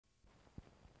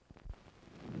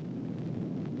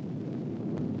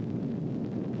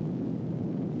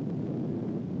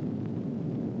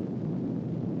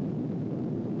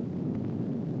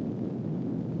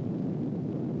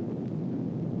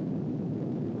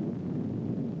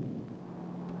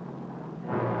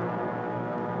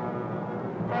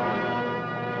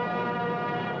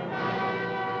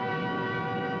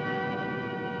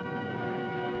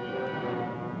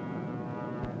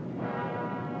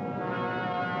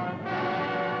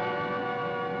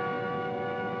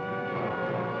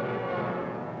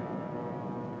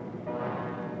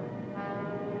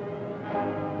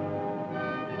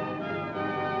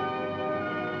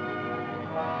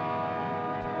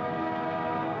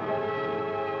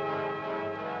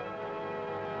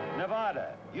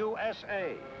Nevada,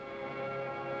 USA.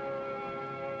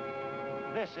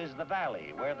 This is the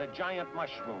valley where the giant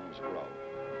mushrooms grow.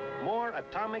 More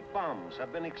atomic bombs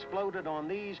have been exploded on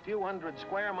these few hundred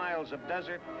square miles of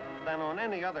desert than on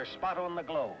any other spot on the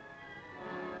globe.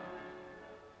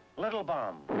 Little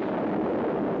bombs.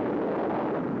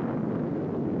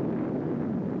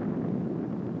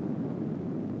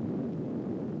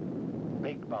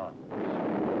 Big bombs.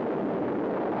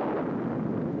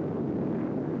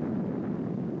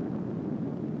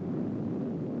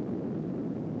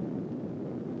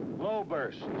 Low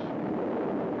bursts.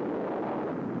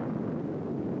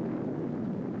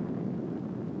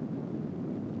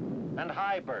 And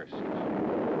high bursts.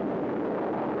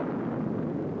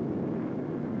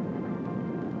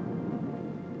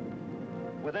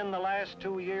 Within the last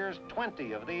 2 years,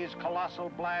 20 of these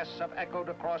colossal blasts have echoed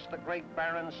across the great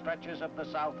barren stretches of the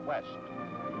Southwest.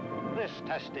 This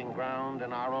testing ground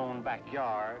in our own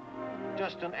backyard,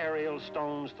 just an aerial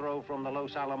stone's throw from the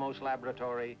Los Alamos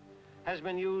laboratory, has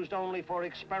been used only for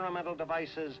experimental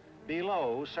devices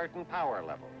below certain power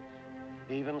levels.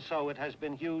 Even so, it has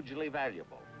been hugely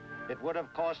valuable. It would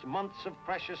have cost months of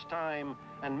precious time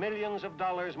and millions of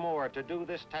dollars more to do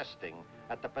this testing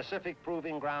at the Pacific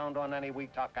Proving Ground on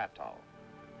Eniwetok Atoll.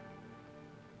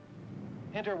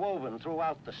 Interwoven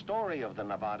throughout the story of the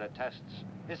Nevada tests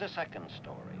is a second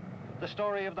story, the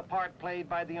story of the part played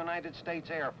by the United States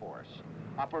Air Force,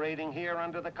 operating here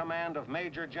under the command of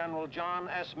Major General John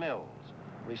S. Mills,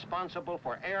 responsible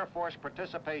for Air Force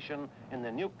participation in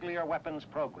the nuclear weapons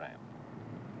program.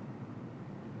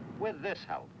 With this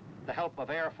help, the help of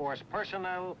Air Force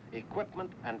personnel,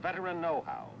 equipment, and veteran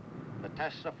know-how, the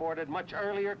tests afforded much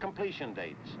earlier completion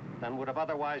dates than would have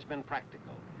otherwise been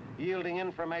practical, yielding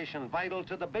information vital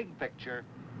to the big picture,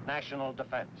 national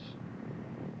defense.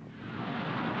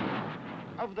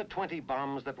 Of the 20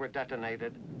 bombs that were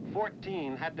detonated,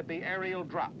 14 had to be aerial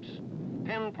drops,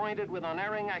 pinpointed with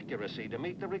unerring accuracy to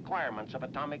meet the requirements of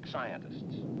atomic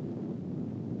scientists.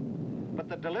 But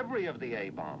the delivery of the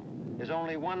A-bomb is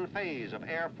only one phase of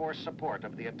Air Force support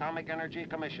of the Atomic Energy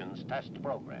Commission's test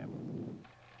program.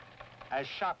 As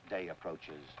shop day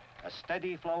approaches, a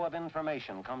steady flow of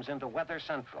information comes into Weather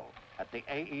Central at the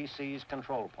AEC's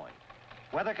control point.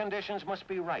 Weather conditions must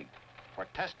be right for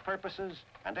test purposes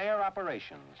and air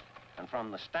operations, and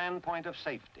from the standpoint of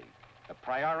safety, the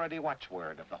priority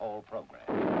watchword of the whole program.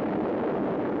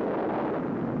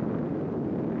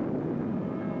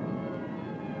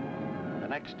 The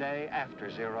next day, after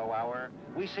 0 hour,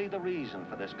 we see the reason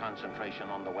for this concentration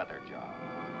on the weather job.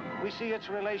 We see its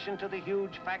relation to the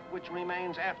huge fact which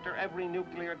remains after every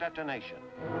nuclear detonation,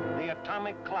 the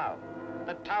atomic cloud,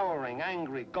 the towering,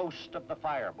 angry ghost of the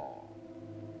fireball.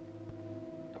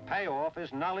 The payoff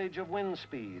is knowledge of wind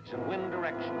speeds and wind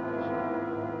directions.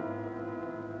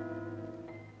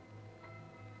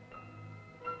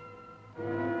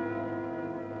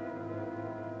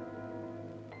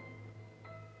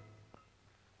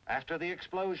 After the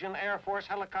explosion, Air Force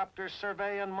helicopters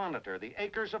survey and monitor the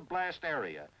acres of blast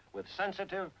area with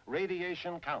sensitive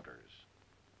radiation counters.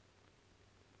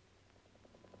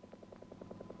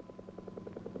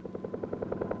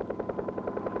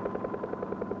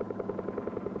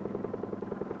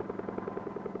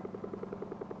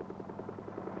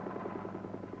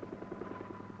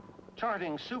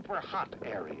 Charting super hot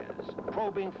areas,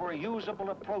 probing for usable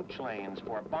approach lanes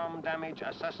for bomb damage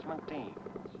assessment teams.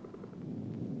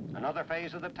 Another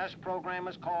phase of the test program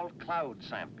is called cloud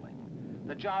sampling,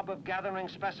 the job of gathering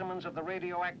specimens of the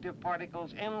radioactive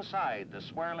particles inside the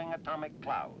swirling atomic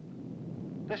cloud.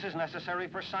 This is necessary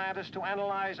for scientists to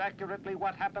analyze accurately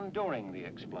what happened during the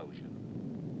explosion.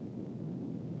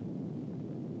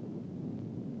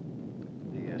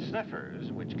 The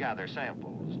sniffers, which gather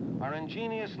samples, are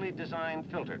ingeniously designed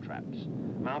filter traps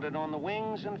mounted on the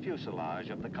wings and fuselage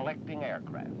of the collecting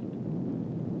aircraft.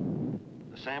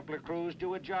 The sampler crews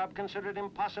do a job considered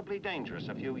impossibly dangerous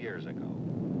a few years ago.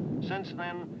 Since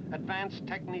then, advanced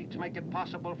techniques make it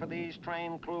possible for these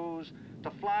trained crews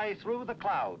to fly through the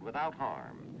cloud without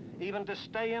harm, even to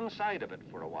stay inside of it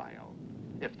for a while,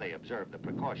 if they observe the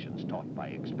precautions taught by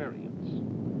experience.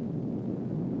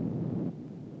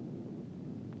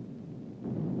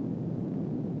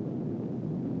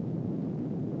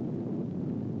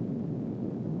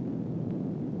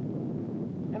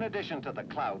 In addition to the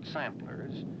cloud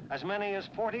samplers, as many as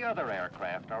 40 other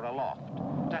aircraft are aloft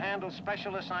to handle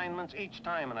special assignments each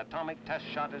time an atomic test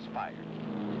shot is fired.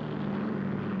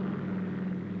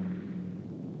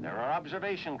 There are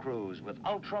observation crews with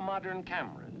ultra-modern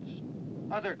cameras,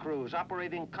 other crews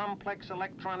operating complex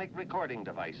electronic recording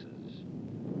devices,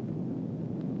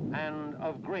 and a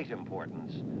of great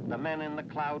importance, the men in the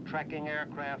cloud tracking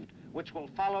aircraft, which will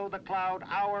follow the cloud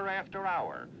hour after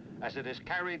hour as it is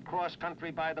carried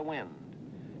cross-country by the wind,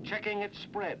 checking its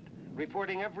spread,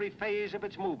 reporting every phase of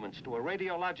its movements to a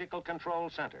radiological control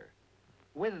center.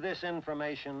 With this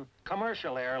information,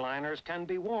 commercial airliners can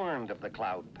be warned of the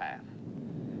cloud path,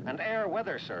 and Air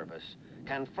Weather Service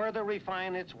can further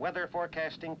refine its weather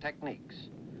forecasting techniques.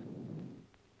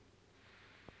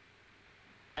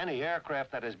 Any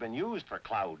aircraft that has been used for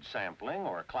cloud sampling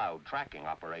or cloud tracking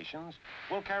operations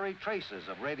will carry traces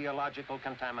of radiological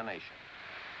contamination.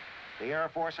 The Air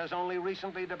Force has only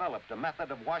recently developed a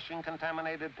method of washing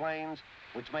contaminated planes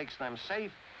which makes them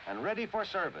safe and ready for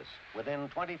service within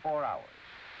 24 hours.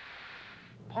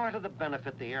 Part of the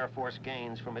benefit the Air Force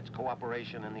gains from its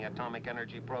cooperation in the atomic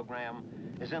energy program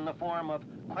is in the form of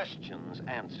questions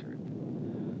answered.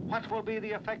 What will be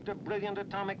the effect of brilliant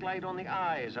atomic light on the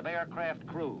eyes of aircraft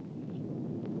crews?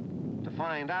 To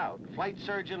find out, flight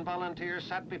surgeon volunteers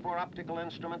sat before optical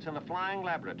instruments in a flying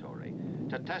laboratory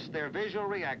to test their visual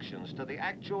reactions to the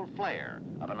actual flare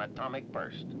of an atomic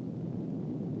burst.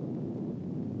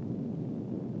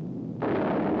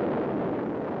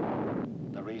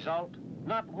 The result?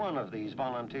 Not one of these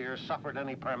volunteers suffered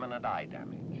any permanent eye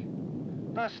damage.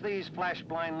 Thus, these flash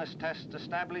blindness tests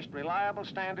established reliable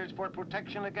standards for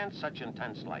protection against such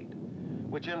intense light,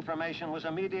 which information was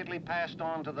immediately passed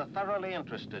on to the thoroughly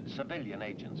interested civilian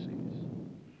agencies.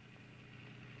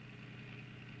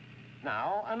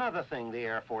 Now, another thing the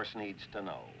Air Force needs to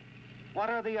know. What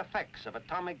are the effects of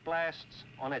atomic blasts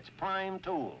on its prime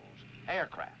tools,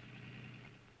 aircraft?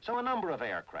 So a number of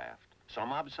aircraft,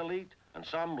 some obsolete and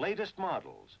some latest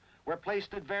models, were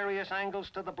placed at various angles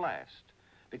to the blast,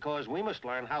 because we must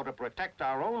learn how to protect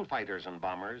our own fighters and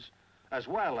bombers, as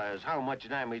well as how much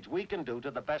damage we can do to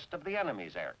the best of the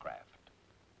enemy's aircraft.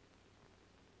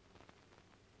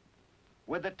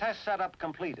 With the test setup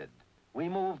completed, we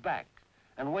move back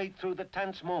and wait through the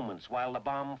tense moments while the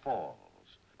bomb falls.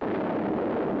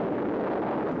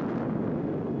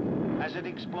 As it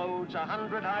explodes,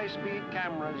 100 high-speed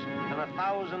cameras and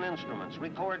 1,000 instruments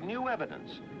record new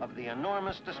evidence of the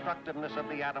enormous destructiveness of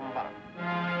the atom bomb.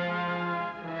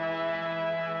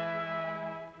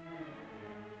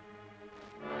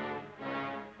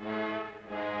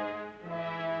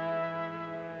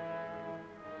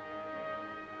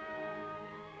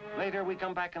 Later, we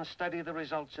come back and study the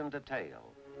results in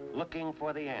detail, looking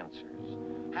for the answers.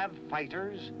 Have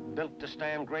fighters, built to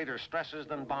stand greater stresses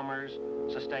than bombers,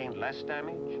 sustained less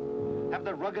damage? Have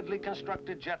the ruggedly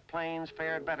constructed jet planes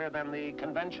fared better than the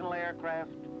conventional aircraft?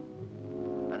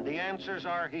 And the answers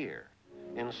are here,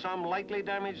 in some lightly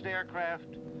damaged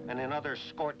aircraft and in others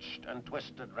scorched and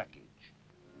twisted wreckage.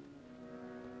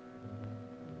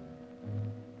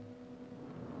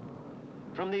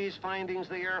 From these findings,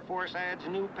 the Air Force adds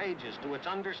new pages to its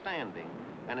understanding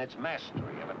and its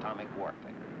mastery of atomic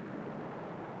warfare.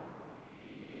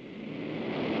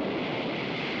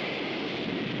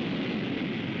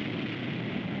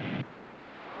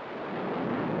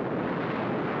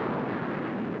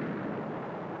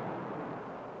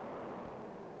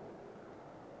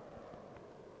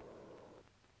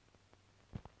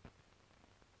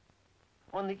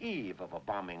 On the eve of a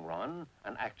bombing run,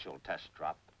 an actual test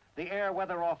drop, the air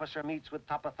weather officer meets with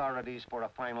top authorities for a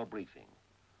final briefing.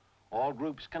 All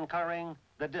groups concurring,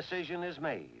 the decision is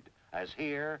made, as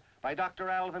here, by Dr.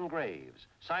 Alvin Graves,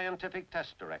 Scientific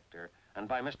Test Director, and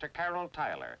by Mr. Carroll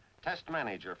Tyler, Test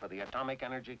Manager for the Atomic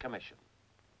Energy Commission.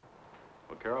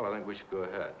 Well, Carroll, I think we should go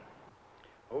ahead.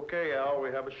 Okay, Al, we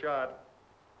have a shot.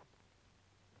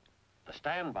 The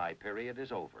standby period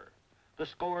is over. The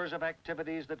scores of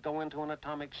activities that go into an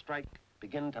atomic strike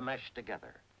begin to mesh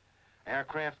together.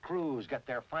 Aircraft crews get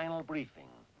their final briefing.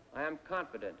 I am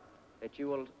confident that you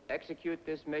will execute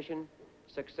this mission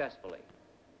successfully.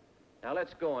 Now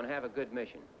let's go and have a good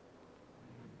mission.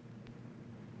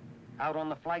 Out on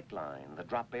the flight line, the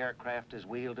drop aircraft is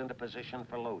wheeled into position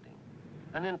for loading.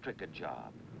 An intricate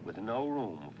job with no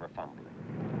room for fumbling.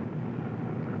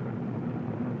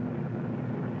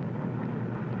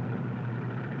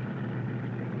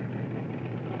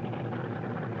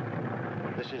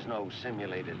 This is no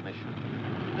simulated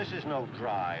mission. This is no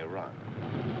dry run.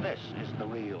 This is the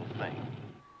real thing.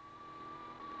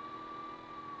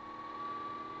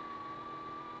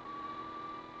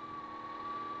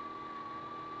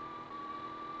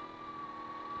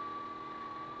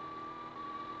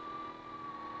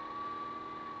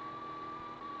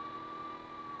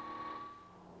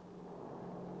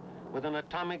 With an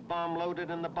atomic bomb loaded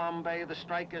in the bomb bay, the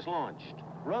strike is launched.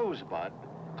 Rosebud,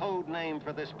 code name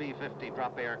for this B-50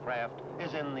 drop aircraft,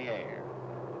 is in the air.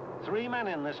 3 men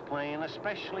in this plane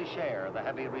especially share the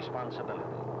heavy responsibility.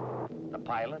 The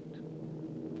pilot,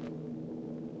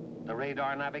 the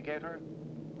radar navigator,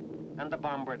 and the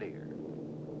bombardier.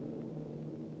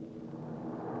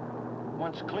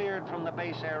 Once cleared from the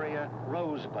base area,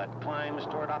 Rosebud climbs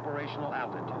toward operational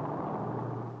altitude.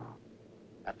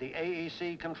 At the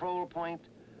AEC control point,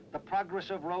 the progress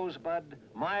of Rosebud,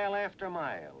 mile after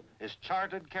mile, is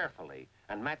charted carefully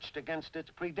and matched against its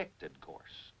predicted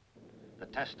course. The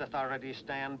test authorities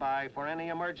stand by for any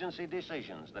emergency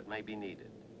decisions that may be needed.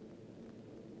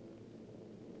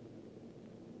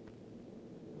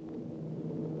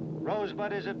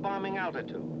 Rosebud is at bombing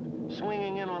altitude,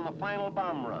 swinging in on the final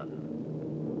bomb run.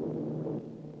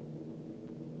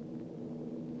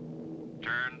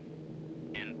 Turn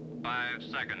in 5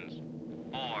 seconds.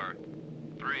 4,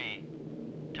 3,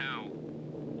 2,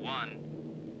 1,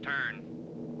 turn.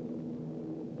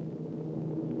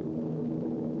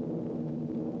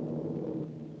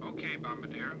 Okay,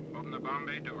 Bombardier, open the bomb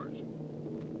bay doors.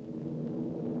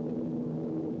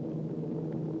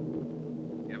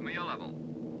 Give me a level.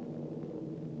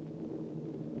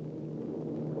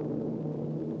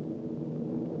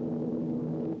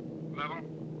 Level,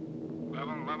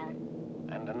 level, level.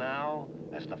 And now,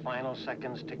 as the final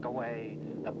seconds tick away,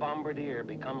 the bombardier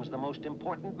becomes the most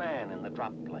important man in the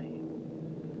drop plane.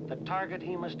 The target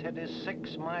he must hit is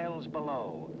 6 miles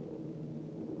below.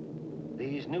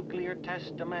 These nuclear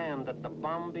tests demand that the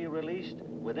bomb be released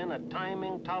within a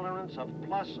timing tolerance of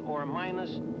plus or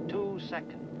minus 2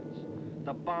 seconds.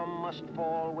 The bomb must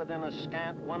fall within a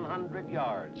scant 100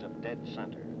 yards of dead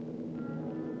center.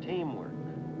 Teamwork,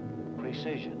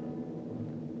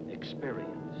 precision,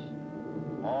 experience,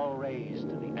 all raised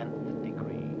to the nth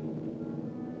degree.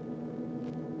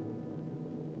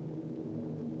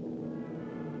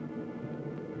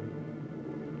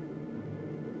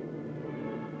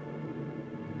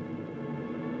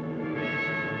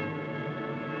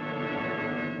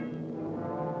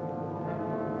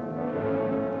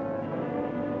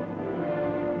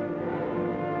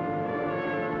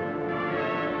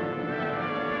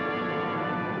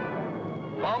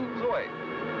 Bombs away.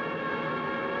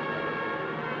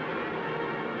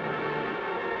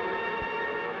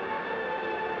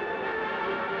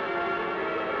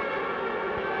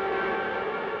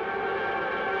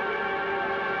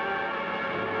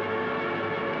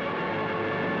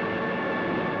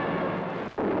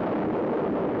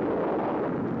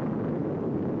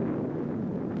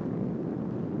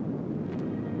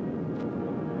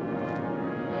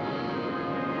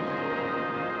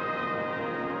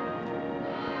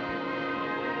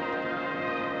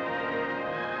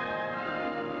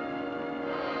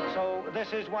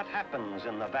 This is what happens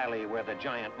in the valley where the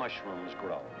giant mushrooms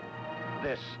grow.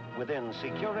 This, within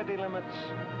security limits,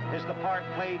 is the part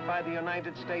played by the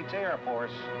United States Air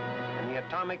Force in the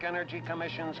Atomic Energy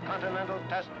Commission's Continental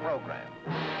Test Program.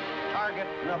 Target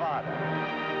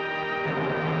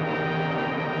Nevada.